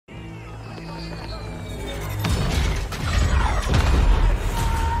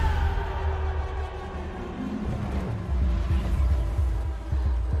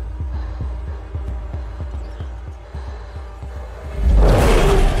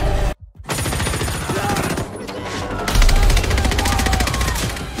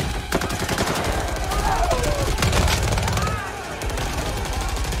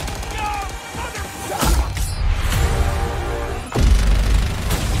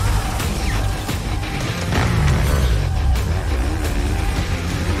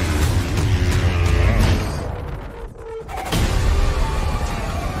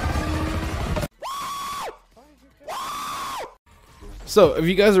So, if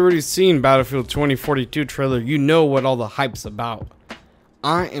you guys already seen Battlefield 2042 trailer, you know what all the hype's about.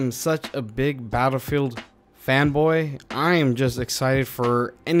 I am such a big Battlefield fanboy. I am just excited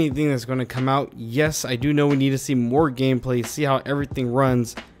for anything that's going to come out. Yes, I do know we need to see more gameplay, see how everything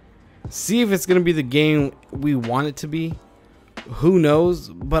runs, see if it's going to be the game we want it to be. Who knows?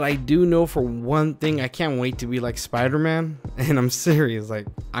 But I do know for one thing, I can't wait to be like Spider-Man. And I'm serious, like,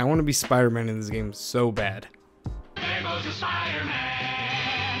 I want to be Spider-Man in this game so bad. There goes the Spider-Man.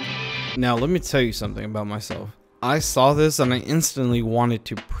 Now, let me tell you something about myself. I saw this and I instantly wanted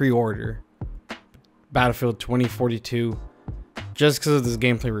to pre-order Battlefield 2042 just because of this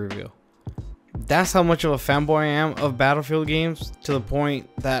gameplay reveal. That's how much of a fanboy I am of Battlefield games, to the point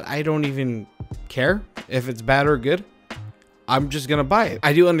that I don't even care if it's bad or good. I'm just gonna buy it.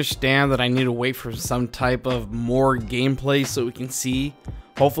 I do understand that I need to wait for some type of more gameplay so we can see.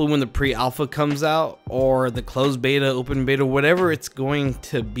 Hopefully when the pre-alpha comes out, or the closed beta, open beta, whatever it's going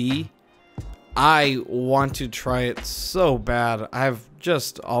to be, I want to try it so bad. I've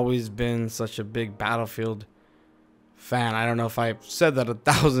just always been such a big Battlefield fan. I don't know if I've said that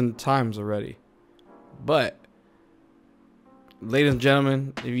 1,000 times already. But, ladies and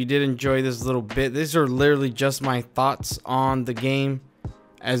gentlemen, if you did enjoy this little bit, these are literally just my thoughts on the game.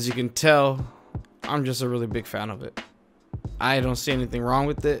 As you can tell, I'm just a really big fan of it. I don't see anything wrong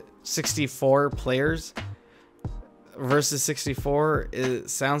with it. 64 players versus 64, it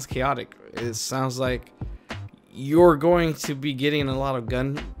sounds chaotic. It sounds like you're going to be getting a lot of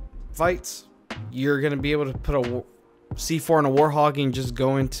gun fights. You're going to be able to put a C4 in a Warhog and just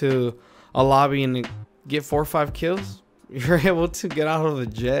go into a lobby and get 4 or 5 kills. You're able to get out of a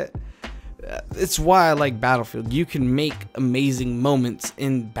jet. It's why I like Battlefield. You can make amazing moments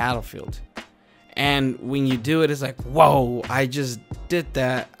in Battlefield. And when you do it, it's like, whoa, I just did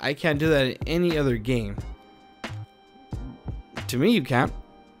that. I can't do that in any other game. To me, you can't.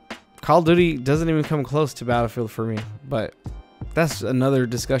 Call of Duty doesn't even come close to Battlefield for me. But that's another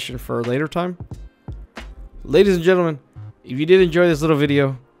discussion for a later time. Ladies and gentlemen, if you did enjoy this little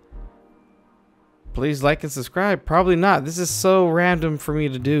video, please like and subscribe. Probably not. This is so random for me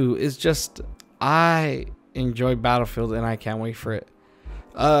to do. It's just, I enjoy Battlefield and I can't wait for it.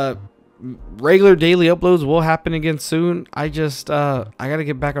 Regular daily uploads will happen again soon. I gotta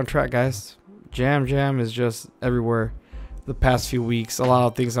get back on track, guys. Jam is just everywhere the past few weeks. A lot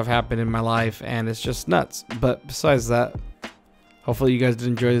of things have happened in my life and it's just nuts. But besides that, hopefully you guys did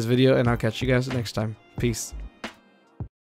enjoy this video and I'll catch you guys next time. Peace.